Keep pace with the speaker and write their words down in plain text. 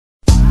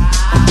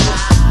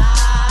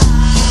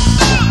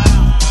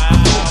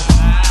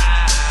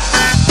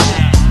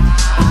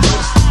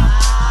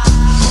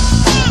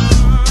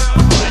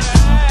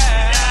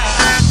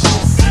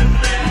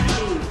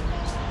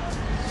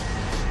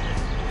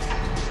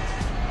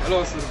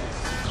Hello, sir.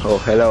 Oh,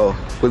 hello.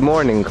 Good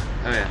morning.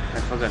 Oh yeah, I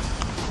forgot.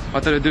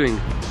 What are you doing?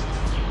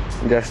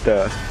 Just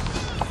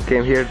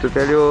came here to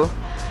tell you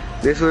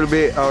this will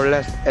be our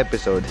last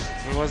episode.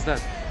 When was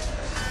that?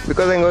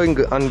 Because I'm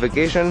going on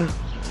vacation,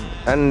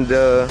 and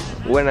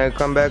when I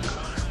come back,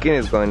 Skin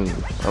is going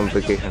on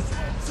vacation.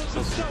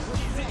 So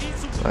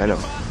sweet. I know.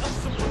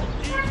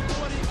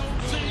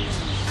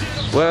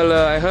 Well,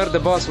 I heard the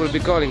boss will be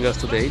calling us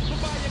today.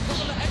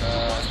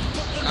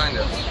 Kind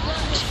of.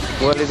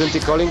 Well, isn't he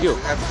calling you?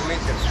 We have to meet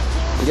him.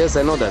 Yes,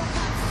 I know that.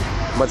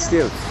 But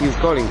still, he's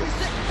calling us.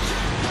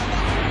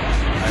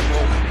 I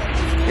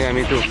hope. Yeah,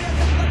 me too.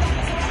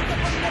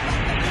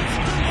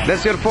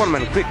 That's your phone,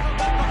 man. Quick.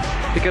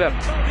 Pick it up.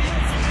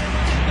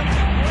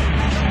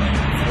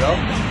 Hello?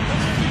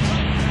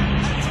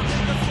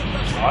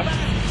 What?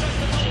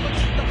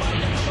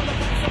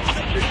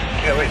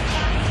 Yeah, wait.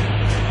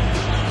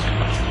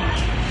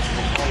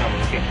 Oh, no,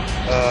 okay.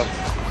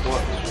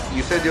 Well,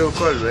 you said you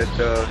called, but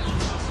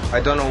I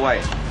don't know why.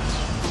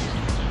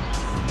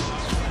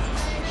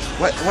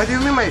 What do you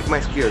mean my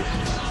skills?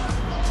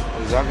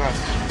 Zaga,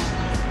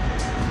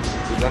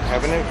 we don't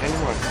have any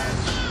anymore.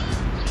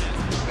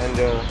 And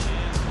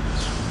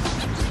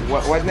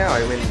what now?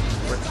 I mean,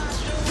 what?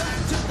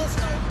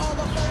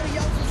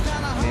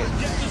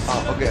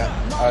 Oh, okay.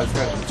 I'll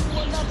tell him.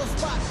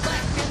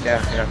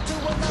 Yeah.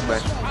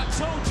 Goodbye.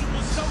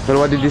 Well,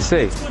 what did he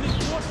say?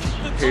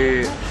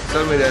 He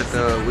told me that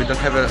we don't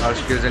have our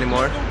skills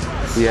anymore.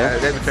 Yeah.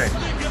 Let me try.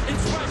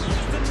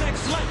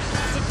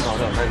 No,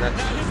 not.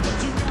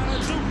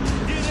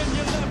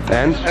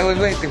 And? I was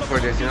waiting for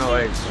this, you know,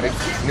 I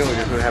knew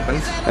this would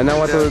happen. And now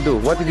what will you do?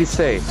 What did he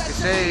say? He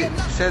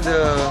said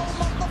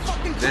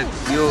that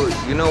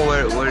you know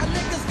where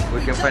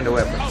we can find a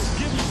weapon.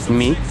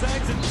 Me?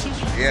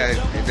 Yeah,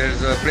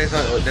 there's a place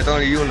that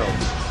only you know,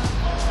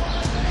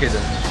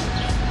 hidden.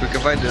 We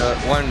can find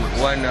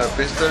one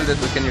pistol that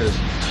we can use.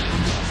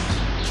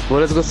 Well,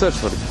 let's go search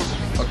for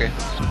it. Okay.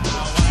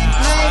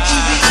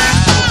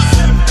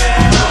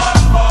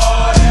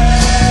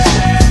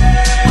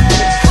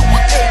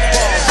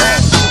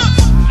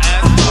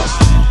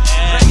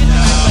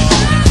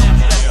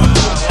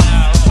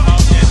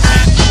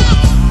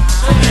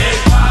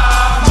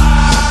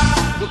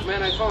 Look,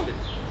 man, I found it.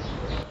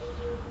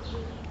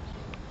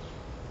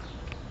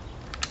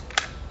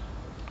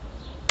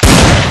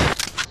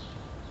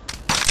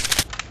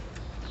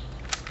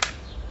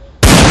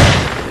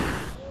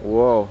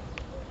 Whoa.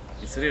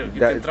 It's real. You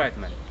can try it,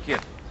 man. Here.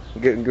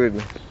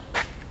 Good.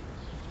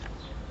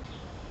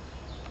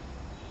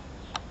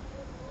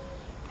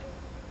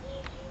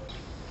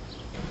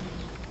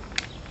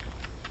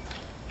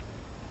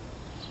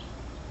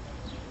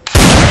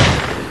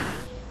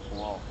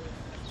 Wow.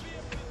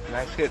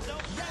 Nice hit.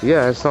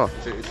 Yeah, I saw.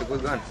 It's a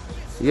good gun.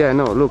 Yeah,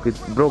 no, look, it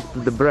broke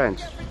the branch.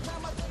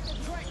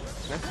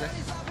 Nice.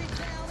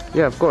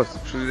 Yeah, of course.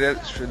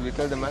 Should we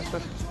tell the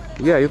master?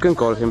 Yeah, you can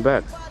call him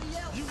back.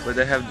 But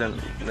I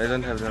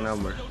don't have the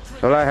number.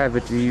 Well, I have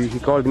it. He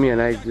called me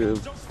and I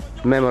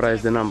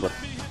memorized the number.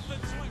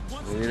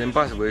 It's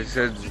impossible. He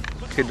said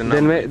hit the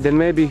number. Then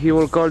maybe he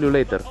will call you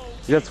later.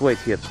 Just wait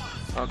here.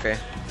 Okay.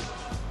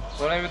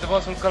 Well, maybe the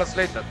boss will call us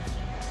later.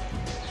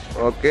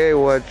 Okay,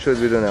 what should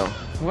we do now?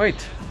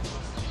 Wait.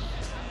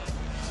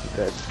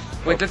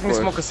 Wait, let me course.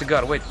 smoke a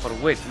cigar. Wait,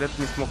 let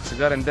me smoke a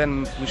cigar and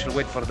then we shall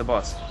wait for the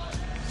boss.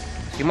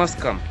 He must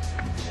come.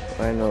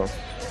 I know.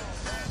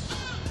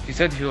 He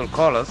said he will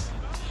call us,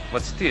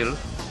 but still,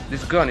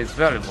 this gun is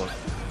valuable.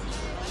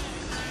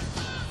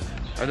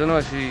 I don't know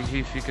if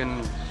he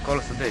can call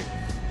us today.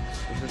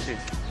 We shall see.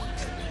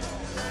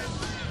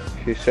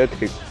 He said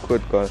he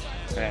could call.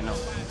 Yeah, I know.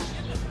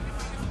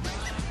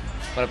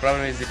 But the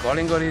problem is he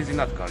calling or is he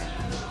not calling?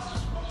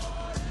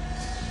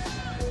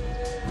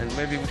 And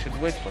maybe we should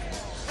wait for him.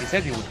 He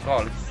said he would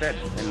call, he said,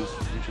 and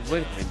we should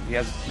wait for him. He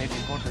has maybe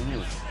important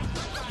news.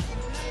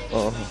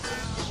 Oh.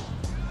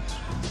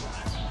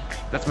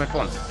 That's my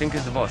phone. I think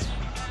it's the boss.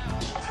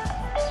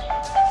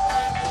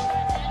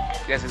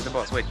 Yes, it's the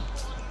boss. Wait.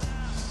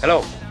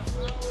 Hello.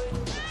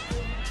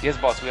 Yes,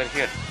 boss, we are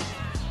here.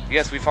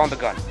 Yes, we found the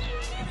gun.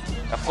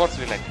 Of course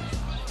we like it.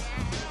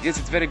 Yes,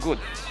 it's very good.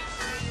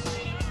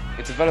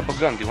 It's a valuable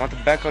gun. Do you want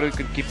it back or you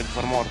can keep it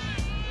for more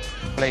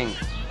playing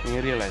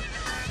in real life?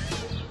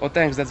 Oh,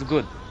 thanks. That's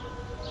good.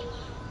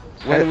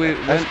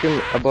 Ask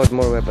him about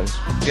more weapons.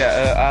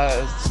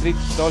 Yeah, Street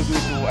told me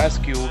to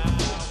ask you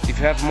if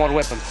you have more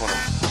weapons for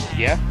us.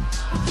 Yeah?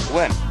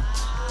 When?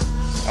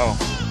 Oh.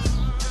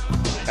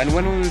 And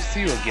when we will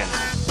see you again?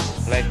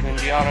 Like in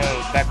the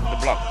RL back of the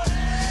block?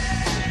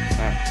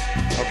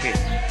 Okay.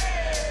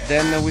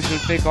 Then we shall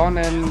take on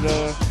and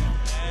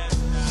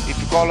if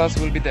you call us,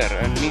 we'll be there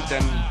and meet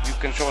and you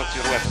can show us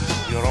your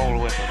weapons, your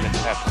old weapon that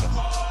you have for us.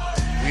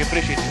 We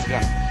appreciate this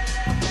gun.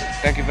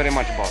 Thank you very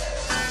much, boss.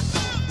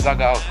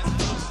 Zaga out.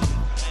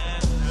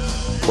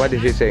 What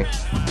did he say?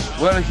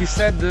 Well, he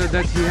said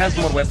that he has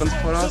more weapons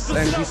for us,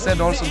 and he said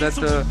also that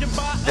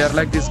they are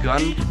like this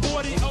gun,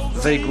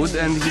 very good,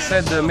 and he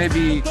said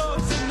maybe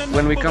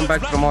when we come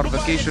back from our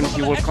vacation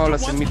he will call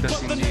us and meet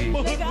us in the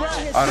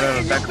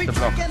are back at the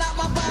block.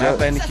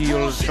 And he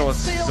will show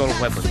us his old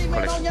weapons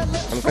collection.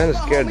 I'm kind of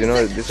scared, you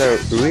know, these are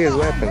real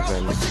weapons,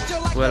 man.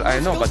 Well, I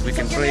know, but we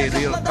can play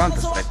real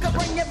Counter-Strike with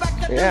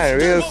them. Yeah,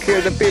 real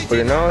kill the people,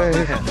 you know.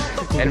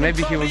 And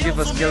maybe he will give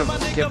us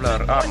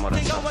Kevlar armor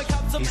and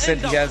stuff. He said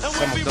he has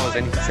some of those,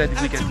 and he said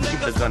we can keep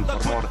the gun for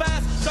more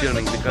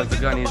filming because the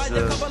gun is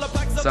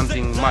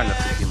something minor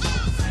to him.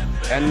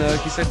 And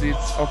he said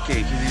it's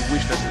okay. He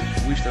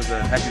wished us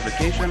a happy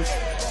vacation,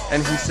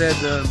 and he said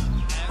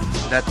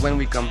that when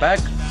we come back,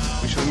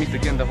 we shall meet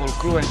again the whole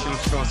crew, and he'll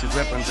show us his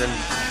weapons and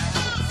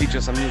teach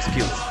us some new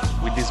skills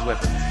with these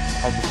weapons,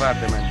 how to fire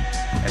them and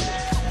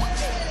everything.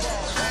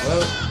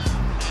 Well,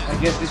 I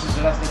guess this is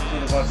the last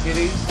episode of our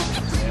series.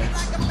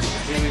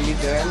 Here we meet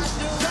the end.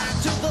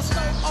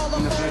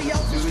 In the plan to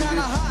win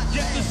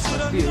this, but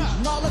still,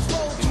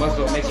 we must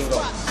go making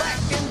of.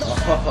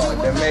 Oh,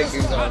 they're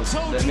making of.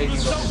 They're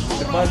making of this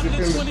The part we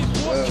filmed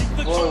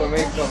before we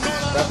make some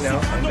stuff now,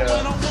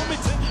 and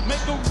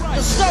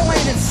the show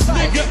ain't in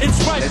sight.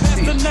 let's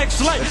see. The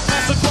next light.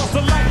 Pass across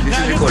the light. This is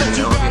Now here's recording what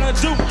you now,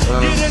 gotta do.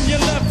 Get in your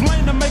left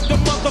lane to make the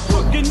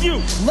motherfucking you.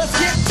 Let's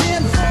get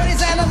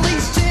 1040s and at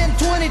least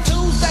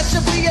 1022s. That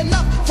should be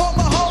enough for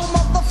the whole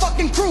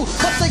motherfucking crew.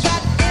 But they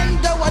got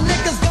endo, a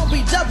niggas gon'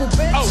 be double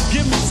bitch. Oh,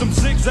 give me some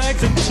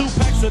zigzags and 2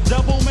 packs of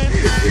double, man.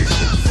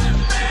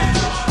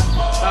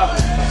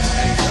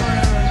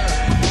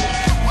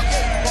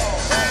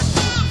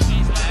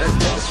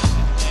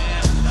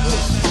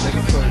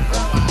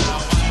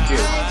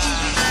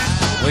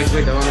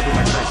 Wait, I want to do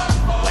my side.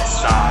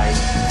 West side.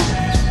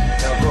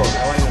 now bro, I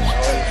want to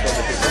show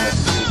the people that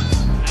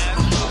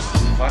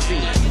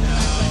Farting.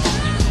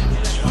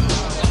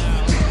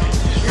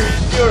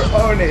 your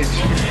own age.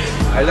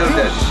 I love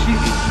that.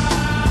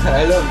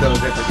 I love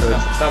those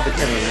episodes. Stop the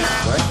camera, man.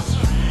 What?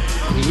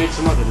 We made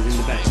some others in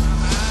the back.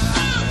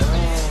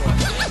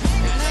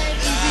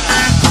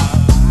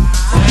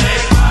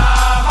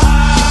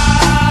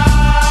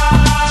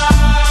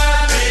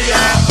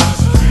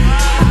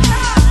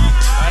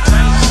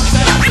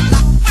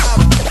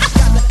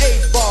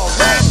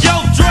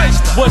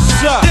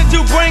 What's up? Did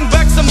you bring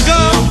back some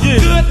gum?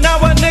 Yeah. Good, now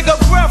a nigga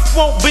breath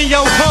won't be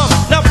your hum.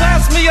 Now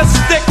pass me a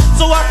stick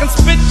so I can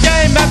spit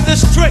game at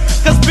this trick.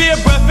 Cause beer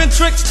breath and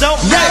tricks don't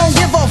I don't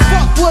give a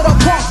fuck what a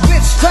punk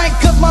bitch think.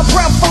 Cause my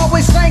breath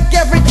always stink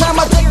every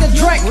time I take a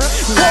drink.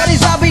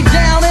 40s I be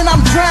down and I'm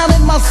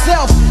drowning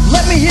myself.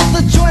 Let me hit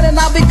the joint and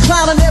I'll be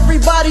clowning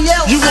everybody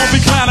else. You won't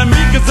be clowning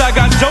me cause I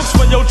got jokes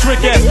for your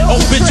trick ass.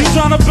 Oh bitch, you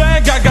tryna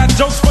bag? I got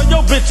jokes for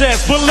your bitch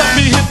ass. But let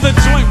me hit the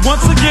joint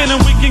once again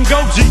and we can go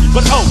G.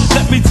 But oh,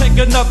 let me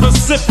take another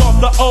sip off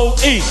the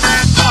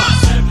OE.